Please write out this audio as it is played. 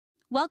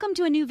Welcome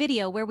to a new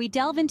video where we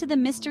delve into the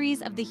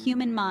mysteries of the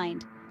human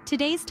mind.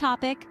 Today's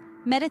topic,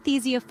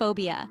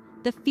 metathesiophobia,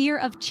 the fear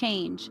of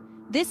change.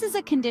 This is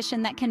a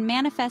condition that can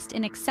manifest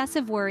in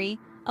excessive worry,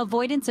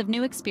 avoidance of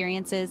new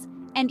experiences,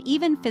 and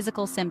even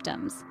physical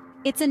symptoms.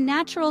 It's a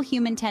natural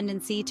human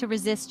tendency to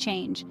resist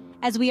change,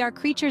 as we are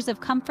creatures of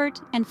comfort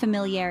and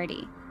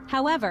familiarity.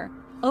 However,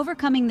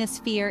 overcoming this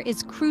fear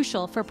is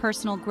crucial for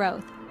personal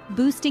growth,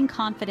 boosting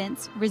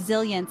confidence,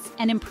 resilience,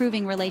 and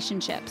improving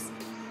relationships.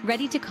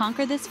 Ready to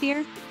conquer this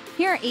fear?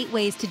 Here are 8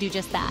 ways to do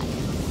just that.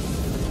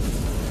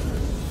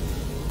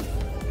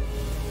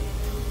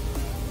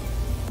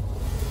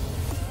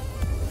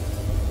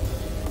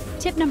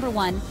 Tip number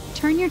 1,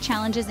 turn your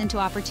challenges into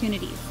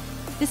opportunities.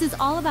 This is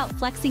all about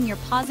flexing your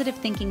positive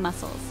thinking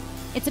muscles.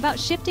 It's about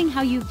shifting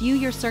how you view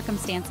your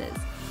circumstances,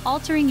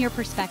 altering your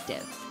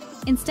perspective.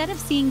 Instead of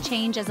seeing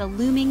change as a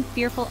looming,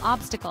 fearful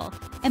obstacle,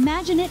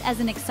 imagine it as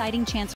an exciting chance